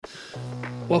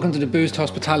Welcome to the Boost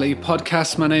Hospitality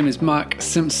Podcast. My name is Mark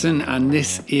Simpson and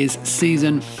this is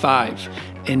season 5.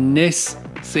 In this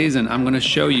season, I'm going to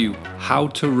show you how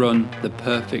to run the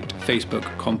perfect Facebook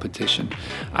competition.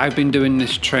 I've been doing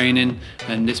this training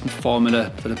and this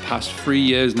formula for the past 3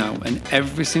 years now, and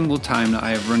every single time that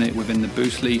I have run it within the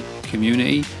Boostly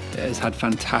community, it has had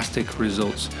fantastic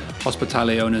results.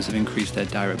 Hospitality owners have increased their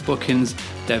direct bookings,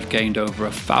 they've gained over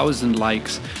 1,000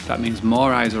 likes, that means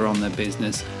more eyes are on their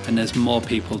business and there's more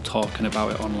people talking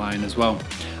about it online as well.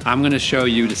 I'm going to show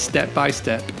you the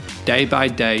step-by-step,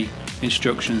 day-by-day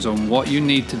instructions on what you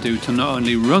need to do to not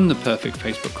only run the perfect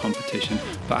Facebook competition,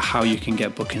 but how you can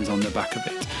get bookings on the back of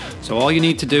it. So all you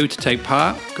need to do to take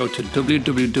part, go to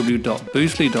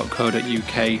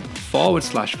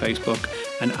www.boostly.co.uk/Facebook,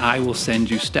 and I will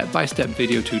send you step-by-step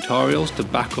video tutorials to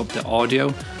back up the audio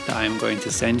that I am going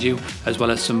to send you, as well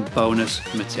as some bonus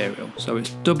material. So it's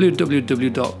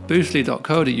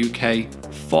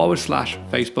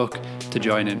www.boostly.co.uk/Facebook to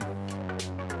join in.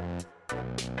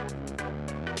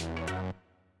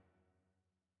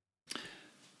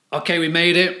 Okay, we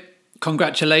made it.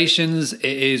 Congratulations. It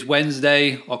is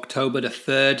Wednesday, October the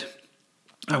 3rd,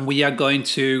 and we are going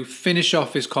to finish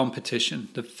off this competition.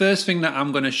 The first thing that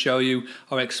I'm going to show you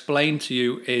or explain to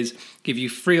you is give you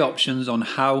 3 options on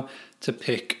how to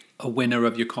pick a winner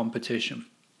of your competition.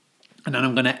 And then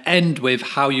I'm going to end with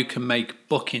how you can make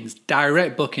bookings,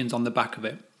 direct bookings on the back of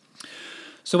it.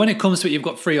 So when it comes to it, you've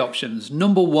got 3 options.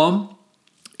 Number 1,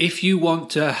 if you want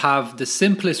to have the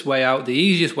simplest way out, the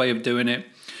easiest way of doing it,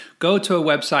 go to a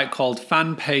website called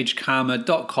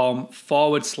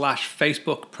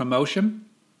fanpagekarma.com/Facebook promotion,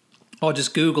 or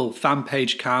just Google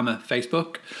Fanpage Karma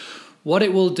Facebook. What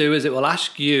it will do is it will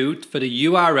ask you for the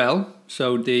URL,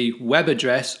 so the web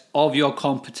address of your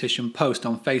competition post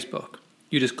on Facebook.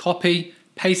 You just copy,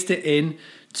 paste it in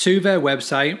to their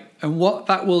website, and what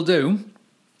that will do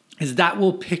is that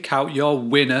will pick out your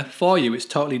winner for you. It's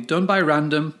totally done by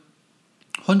random,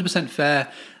 100%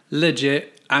 fair,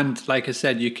 legit. And like I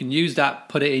said, you can use that,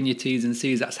 put it in your T's and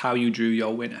C's. That's how you drew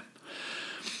your winner.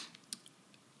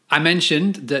 I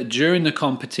mentioned that during the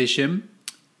competition,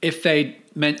 if they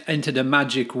entered a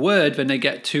magic word, then they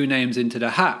get 2 names into the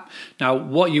hat. Now,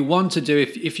 what you want to do,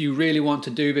 if you really want to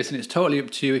do this, and it's totally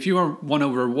up to you, if you want to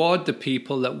reward the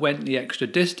people that went the extra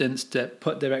distance to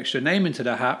put their extra name into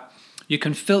the hat, you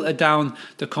can filter down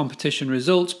the competition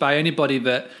results by anybody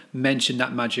that mentioned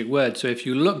that magic word. So if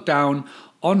you look down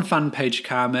on Fanpage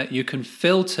Karma, you can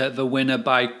filter the winner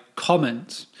by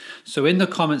comments. So in the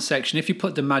comment section, if you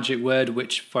put the magic word,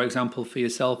 which for example for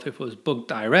yourself, if it was book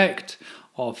direct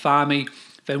or farmy,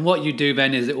 then what you do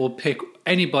then is it will pick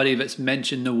anybody that's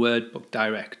mentioned the word book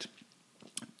direct.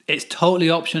 It's totally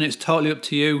optional, it's totally up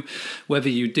to you whether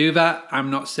you do that.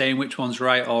 I'm not saying which one's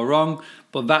right or wrong,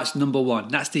 but that's number 1.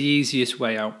 That's the easiest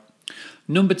way out.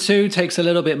 Number 2 takes a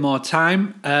little bit more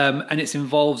time, and it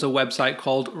involves a website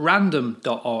called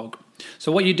random.org.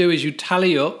 So what you do is you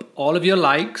tally up all of your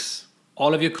likes,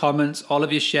 all of your comments, all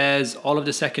of your shares, all of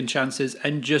the second chances,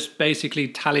 and just basically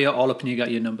tally it all up and you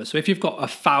get your number. So if you've got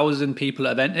 1,000 people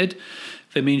that have entered,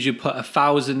 that means you put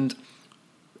 1,000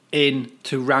 in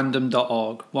to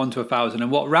random.org, 1 to 1,000.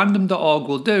 And what random.org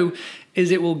will do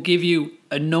is it will give you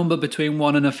a number between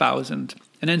 1 and 1,000.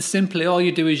 And then simply all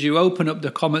you do is you open up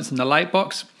the comments in the light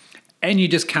box and you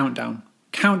just count down.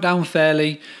 Count down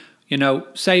fairly.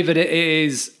 Say that it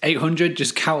is 800,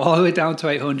 just count all the way down to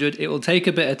 800. It will take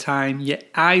a bit of time. Your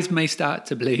eyes may start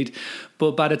to bleed,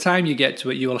 but by the time you get to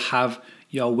it, you will have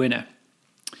your winner.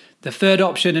 The third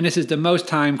option, and this is the most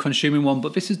time consuming one,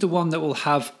 but this is the one that will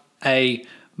have a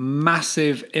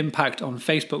massive impact on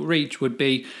Facebook reach, would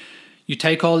be you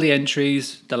take all the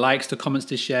entries, the likes, the comments,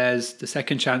 the shares, the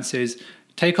second chances,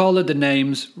 take all of the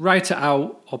names, write it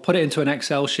out or put it into an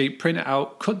Excel sheet, print it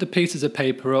out, cut the pieces of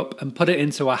paper up and put it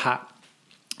into a hat.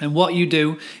 And what you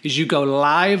do is you go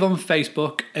live on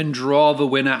Facebook and draw the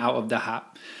winner out of the hat.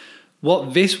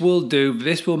 What this will do,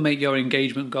 this will make your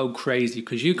engagement go crazy,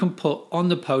 because you can put on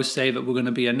the post, say that we're going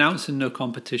to be announcing the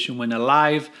competition winner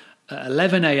live at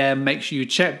 11 a.m. Make sure you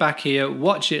check back here,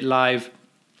 watch it live.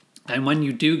 And when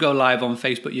you do go live on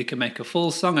Facebook, you can make a full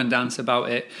song and dance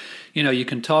about it. You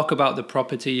can talk about the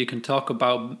property, you can talk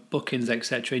about bookings,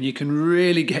 etc. And you can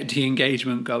really get the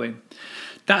engagement going.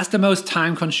 That's the most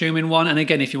time consuming one. And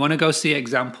again, if you want to go see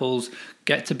examples,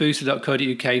 get to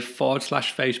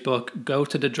boostly.co.uk/Facebook, go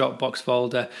to the Dropbox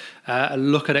folder,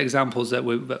 look at examples that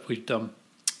we've done.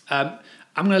 I'm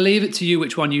going to leave it to you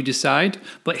which one you decide,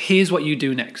 but here's what you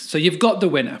do next. So you've got the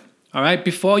winner. All right,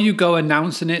 before you go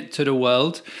announcing it to the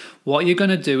world, what you're going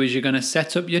to do is you're going to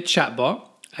set up your chatbot,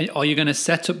 or you're going to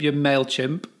set up your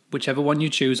MailChimp whichever one you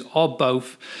choose, or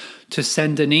both, to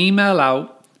send an email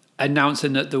out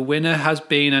announcing that the winner has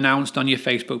been announced on your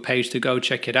Facebook page to go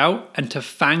check it out, and to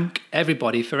thank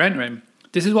everybody for entering.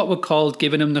 This is what we're called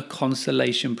giving them the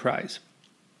consolation prize.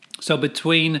 So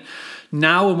between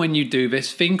now and when you do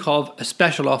this, think of a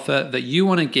special offer that you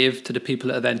want to give to the people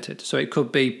that have entered. So it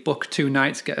could be book 2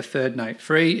 nights, get a third night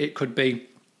free. It could be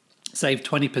save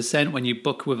 20% when you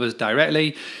book with us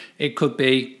directly. It could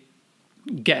be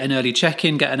get an early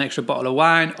check-in, get an extra bottle of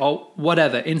wine, or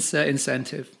whatever, insert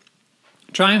incentive.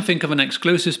 Try and think of an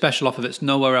exclusive special offer that's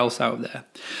nowhere else out there.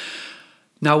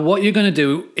 Now, what you're going to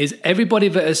do is everybody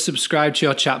that has subscribed to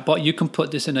your chatbot, you can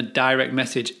put this in a direct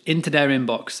message into their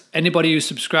inbox. Anybody who's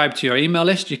subscribed to your email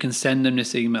list, you can send them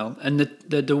this email. And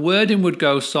the wording would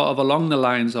go sort of along the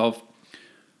lines of,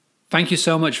 thank you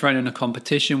so much for entering a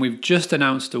competition. We've just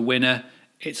announced a winner.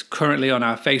 It's currently on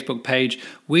our Facebook page.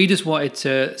 We just wanted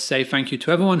to say thank you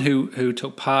to everyone who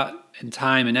took part in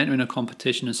time in entering a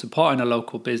competition and supporting a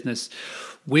local business.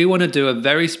 We want to do a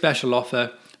very special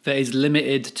offer that is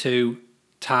limited to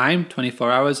time,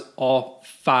 24 hours, or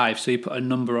 5. So you put a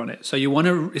number on it. So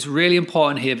it's really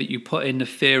important here that you put in the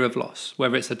fear of loss,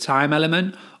 whether it's a time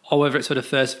element or whether it's for the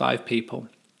first 5 people.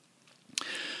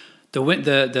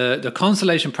 The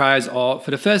consolation prize, or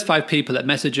for the first 5 people that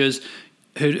message us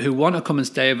who want to come and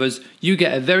stay with us, you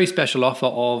get a very special offer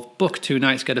of book 2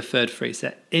 nights, get a third free.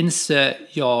 So insert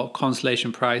your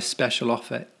consolation prize special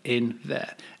offer in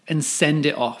there and send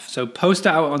it off. So post it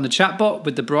out on the chatbot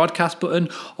with the broadcast button,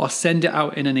 or send it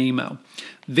out in an email.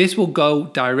 This will go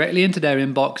directly into their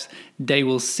inbox. They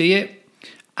will see it.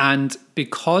 And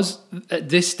because at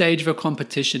this stage of a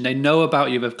competition, they know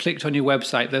about you, they've clicked on your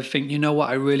website, they think, you know what,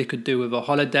 I really could do with a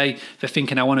holiday. They're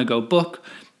thinking, I want to go book.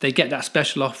 They get that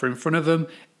special offer in front of them.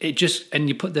 And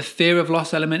you put the fear of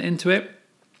loss element into it.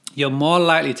 You're more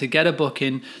likely to get a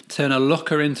booking, turn a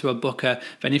looker into a booker,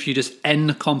 than if you just end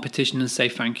the competition and say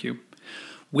thank you.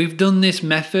 We've done this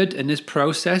method and this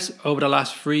process over the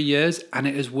last 3 years, and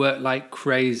it has worked like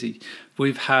crazy.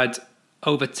 We've had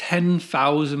over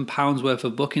 £10,000 worth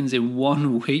of bookings in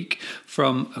 1 week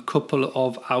from a couple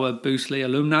of our Boostly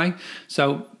alumni.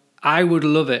 So I would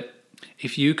love it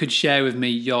if you could share with me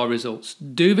your results.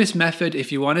 Do this method.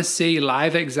 If you want to see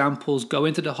live examples, go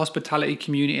into the hospitality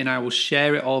community and I will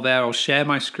share it all there. I'll share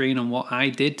my screen on what I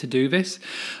did to do this.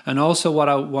 And also what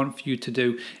I want for you to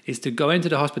do is to go into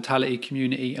the hospitality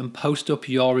community and post up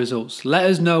your results. Let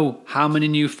us know how many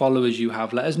new followers you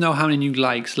have. Let us know how many new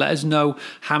likes. Let us know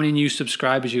how many new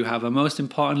subscribers you have. And most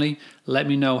importantly, let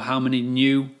me know how many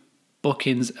new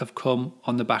bookings have come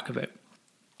on the back of it.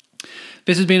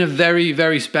 This has been a very,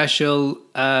 very special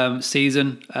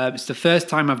season. It's the first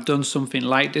time I've done something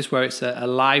like this where it's a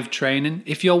live training.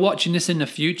 If you're watching this in the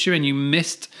future and you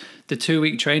missed the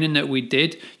 2-week training that we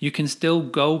did, you can still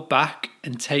go back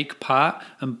and take part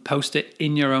and post it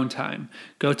in your own time.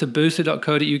 Go to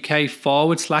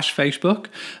boostly.co.uk/Facebook.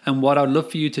 And what I'd love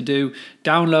for you to do,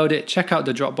 download it, check out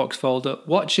the Dropbox folder,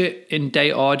 watch it in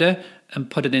date order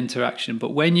and put it into action.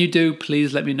 But when you do,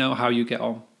 please let me know how you get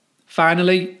on.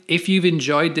 Finally, if you've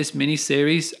enjoyed this mini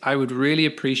series, I would really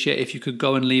appreciate if you could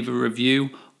go and leave a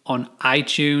review on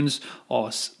iTunes or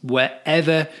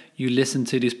wherever you listen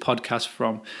to this podcast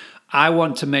from. I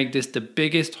want to make this the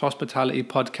biggest hospitality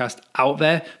podcast out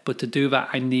there, but to do that,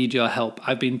 I need your help.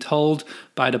 I've been told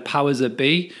by the powers that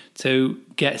be to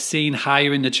get seen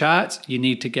higher in the charts, you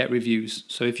need to get reviews.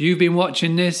 So if you've been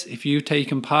watching this, if you've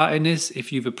taken part in this,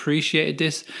 if you've appreciated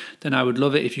this, then I would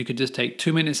love it if you could just take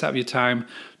 2 minutes out of your time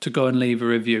to go and leave a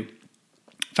review.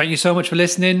 Thank you so much for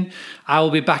listening. I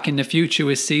will be back in the future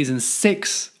with season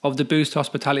 6 of the Boost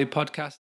Hospitality Podcast.